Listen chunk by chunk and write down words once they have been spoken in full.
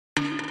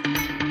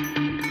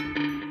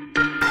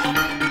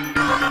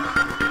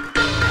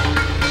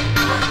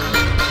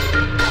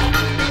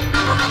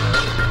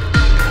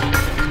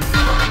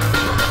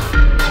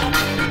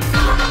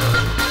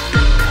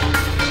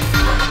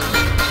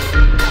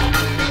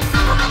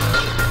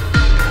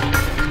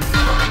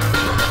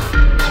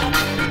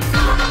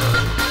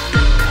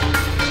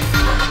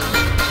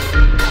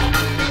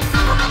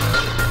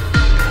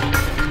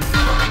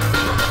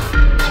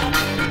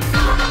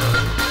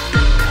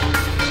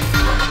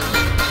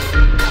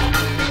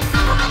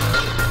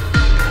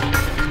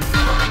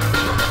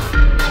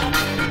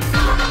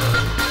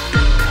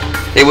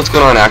Hey, what's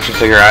going on, action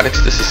figure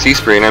addicts? This is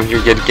C-Spray and I'm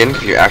here yet again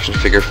with your action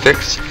figure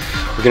fix.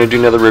 We're going to do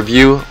another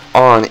review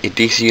on a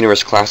DC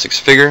Universe Classics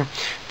figure.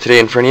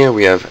 Today in front of you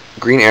we have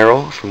Green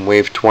Arrow from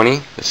Wave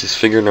 20. This is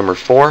figure number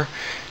 4.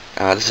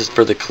 This is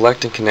for the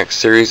Collect and Connect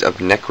series of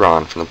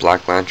NEKRON from the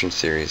Black Lantern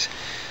series.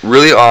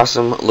 Really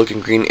awesome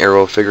looking Green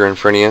Arrow figure in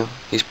front of you.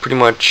 He's pretty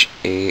much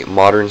a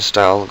modern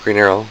style Green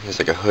Arrow. He has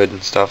like a hood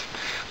and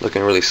stuff,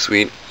 looking really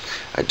sweet.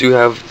 I do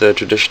have the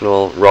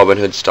traditional Robin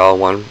Hood style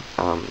one,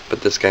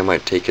 but this guy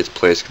might take his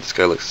place because this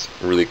guy looks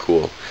really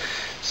cool.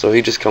 So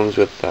he just comes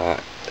with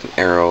an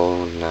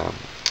arrow and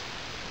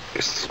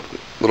this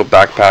little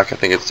backpack. I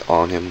think it's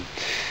on him,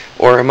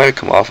 or it might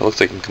come off. It looks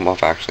like it can come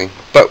off actually,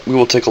 but we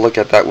will take a look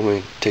at that when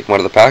we take him out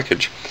of the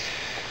package.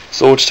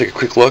 So we'll just take a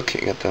quick look.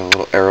 You got the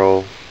little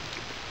arrow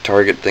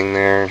target thing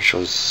there. It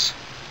shows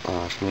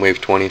from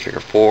Wave 20 figure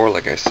 4,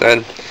 like I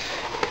said.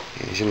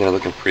 He's in there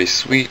looking pretty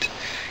sweet.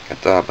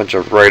 Got a bunch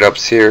of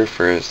write-ups here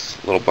for his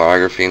little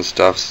biography and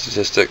stuff,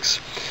 statistics.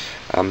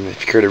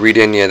 If you care to read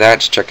any of that,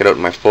 just check it out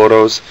in my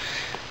photos.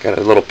 Got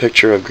a little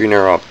picture of Green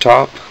Arrow up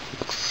top.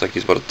 Looks like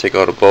he's about to take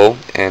out a bow,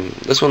 and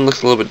this one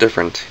looks a little bit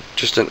different.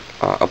 Just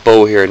a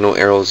bow here, no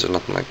arrows or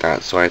nothing like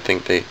that. So I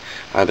think they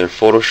either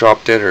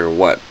photoshopped it or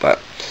what,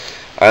 but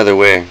either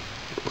way,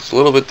 it looks a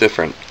little bit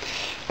different.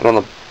 And on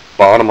the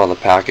bottom of the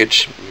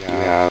package, you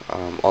have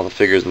all the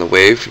figures in the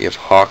wave. You have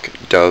Hawk,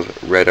 Dove,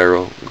 Red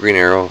Arrow, Green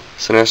Arrow,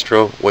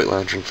 Sinestro, White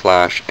Lantern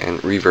Flash,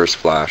 and Reverse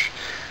Flash.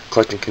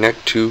 Collect and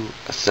connect to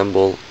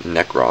assemble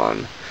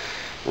NEKRON.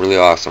 Really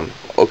awesome.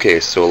 Okay,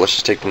 so let's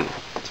just take the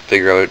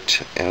figure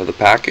out of the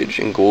package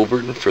and go over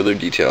it in further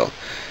detail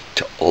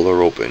till all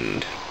are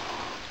opened.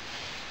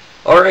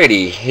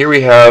 Alrighty, here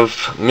we have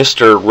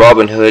Mr.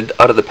 Robin Hood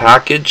out of the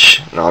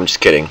package. No, I'm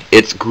just kidding.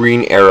 It's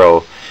Green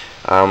Arrow.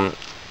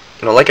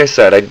 You know, like I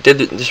said, I did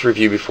this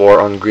review before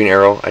on Green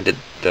Arrow. I did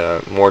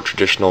the more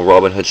traditional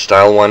Robin Hood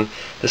style one.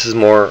 This is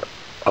more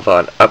of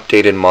an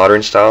updated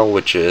modern style,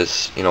 which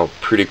is, you know,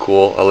 pretty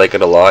cool. I like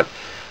it a lot.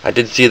 I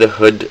did see the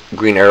Hood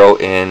Green Arrow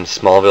in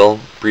Smallville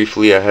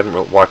briefly. I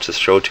haven't watched this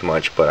show too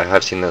much, but I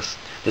have seen this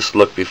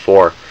look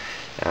before.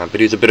 But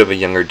he's a bit of a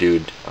younger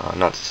dude.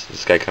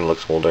 This guy kind of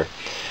looks older.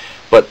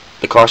 But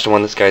the costume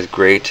on this guy is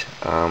great.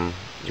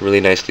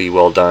 Really nicely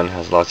well done.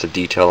 Has lots of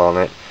detail on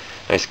it.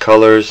 Nice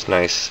colors,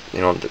 nice,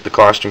 you know, the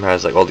costume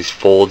has like all these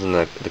folds in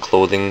the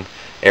clothing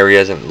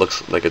areas, and it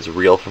looks like it's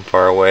real from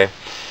far away.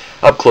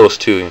 Up close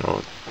too, you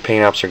know,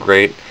 paint apps are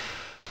great.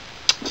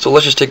 So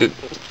let's just take a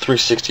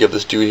 360 of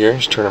this dude here,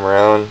 just turn him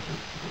around,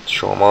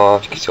 show him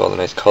off. You can see all the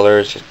nice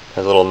colors. He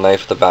has a little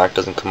knife at the back,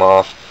 doesn't come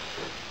off.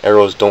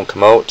 Arrows don't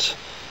come out.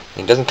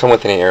 He doesn't come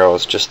with any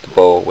arrows, just the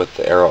bow with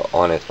the arrow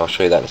on it, and I'll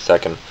show you that in a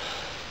second.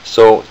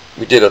 So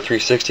we did a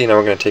 360, now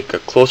we're going to take a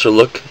closer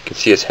look. You can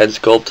see his head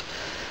sculpt.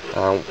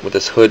 With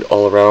this hood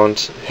all around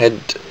head,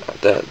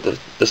 the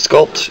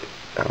sculpt,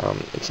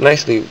 it's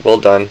nicely well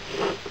done.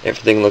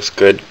 Everything looks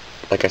good.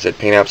 Like I said,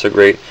 paint apps are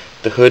great.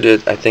 The hood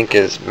I think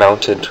is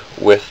mounted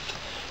with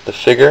the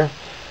figure,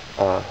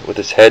 with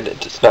his head.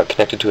 It's not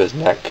connected to his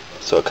neck,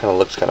 so it kind of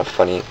looks kind of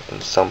funny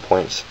in some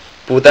points.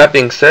 But with that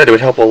being said, it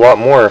would help a lot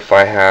more if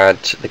I had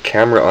the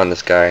camera on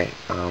this guy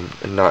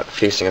and not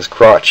facing his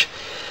crotch.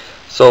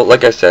 So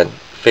like I said,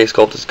 face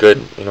sculpt is good.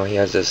 You know, he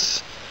has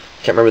this,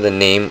 I can't remember the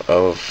name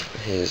of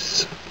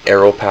his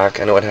arrow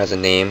pack. I know it has a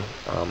name.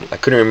 I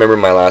couldn't remember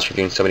my last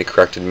review and somebody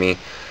corrected me,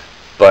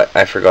 but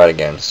I forgot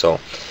again. So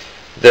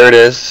there it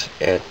is.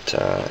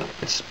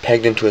 It's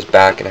pegged into his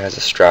back and it has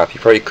a strap.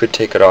 You probably could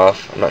take it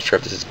off. I'm not sure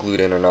if this is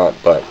glued in or not,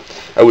 but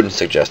I wouldn't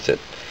suggest it.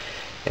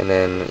 And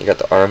then you got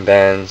the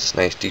armbands,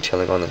 nice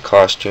detailing on the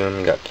costume.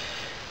 You got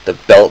the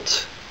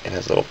belt. It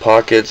has little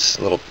pockets,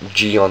 a little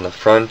G on the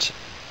front.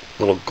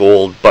 Little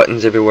gold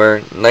buttons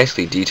everywhere,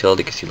 nicely detailed.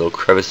 You can see little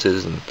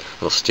crevices and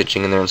little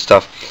stitching in there and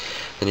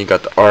stuff. Then you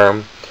got the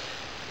arm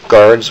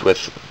guards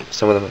with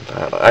some of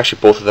them,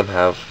 actually both of them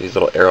have these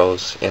little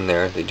arrows in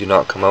there. They do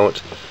not come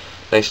out.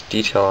 Nice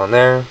detail on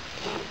there,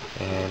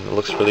 and it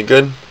looks really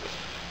good.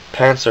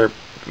 Pants are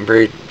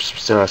very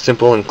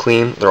simple and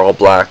clean. They're all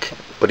black,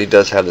 but he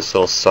does have this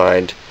little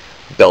side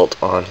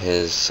belt on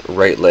his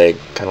right leg,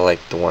 kind of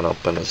like the one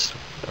up on his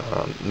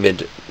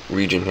mid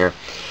region here.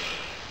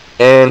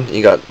 And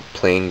you got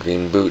plain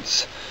green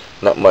boots,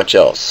 not much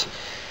else.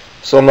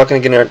 So I'm not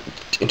going to get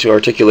into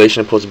articulation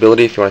and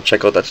posability. If you want to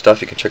check out that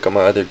stuff, you can check out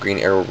my other Green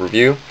Arrow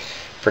review.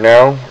 For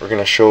now, we're going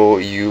to show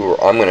you,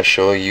 or I'm going to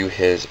show you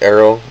his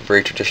arrow.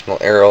 Very traditional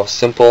arrow,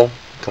 simple.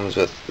 Comes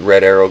with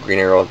red arrow, green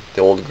arrow,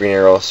 the old Green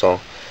Arrow.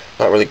 So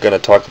not really going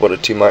to talk about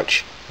it too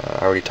much.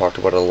 I already talked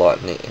about it a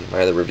lot in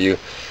my other review.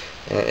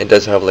 And it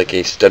does have like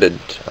a studded,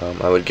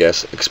 I would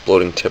guess,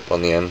 exploding tip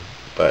on the end,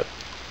 but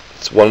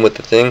it's one with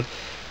the thing.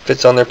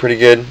 Fits on there pretty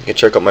good. You can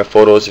check out my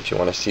photos if you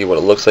want to see what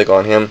it looks like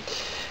on him.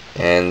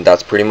 And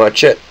that's pretty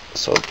much it.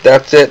 So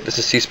that's it. This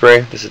is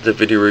C-Spray. This is the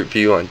video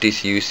review on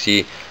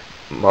DCUC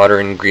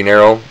Modern Green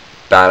Arrow.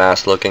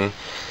 Badass looking.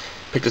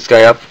 Pick this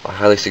guy up. I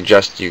highly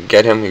suggest you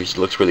get him. He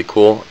looks really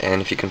cool. And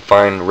if you can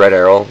find Red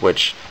Arrow,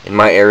 which in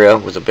my area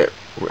was a bit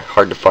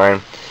hard to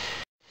find.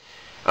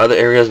 Other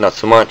areas not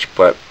so much,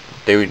 but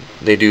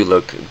they do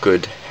look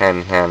good hand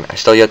in hand. I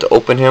still yet to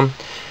open him,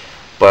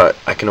 but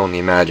I can only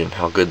imagine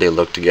how good they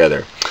look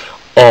together.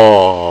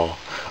 Oh,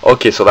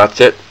 okay, so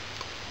that's it.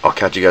 I'll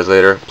catch you guys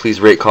later.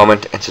 Please rate,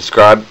 comment, and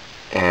subscribe.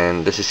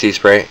 And this is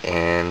C-Spray,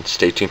 and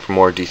stay tuned for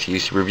more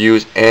DCUC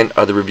reviews and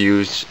other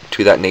reviews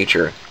to that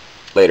nature.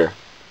 Later.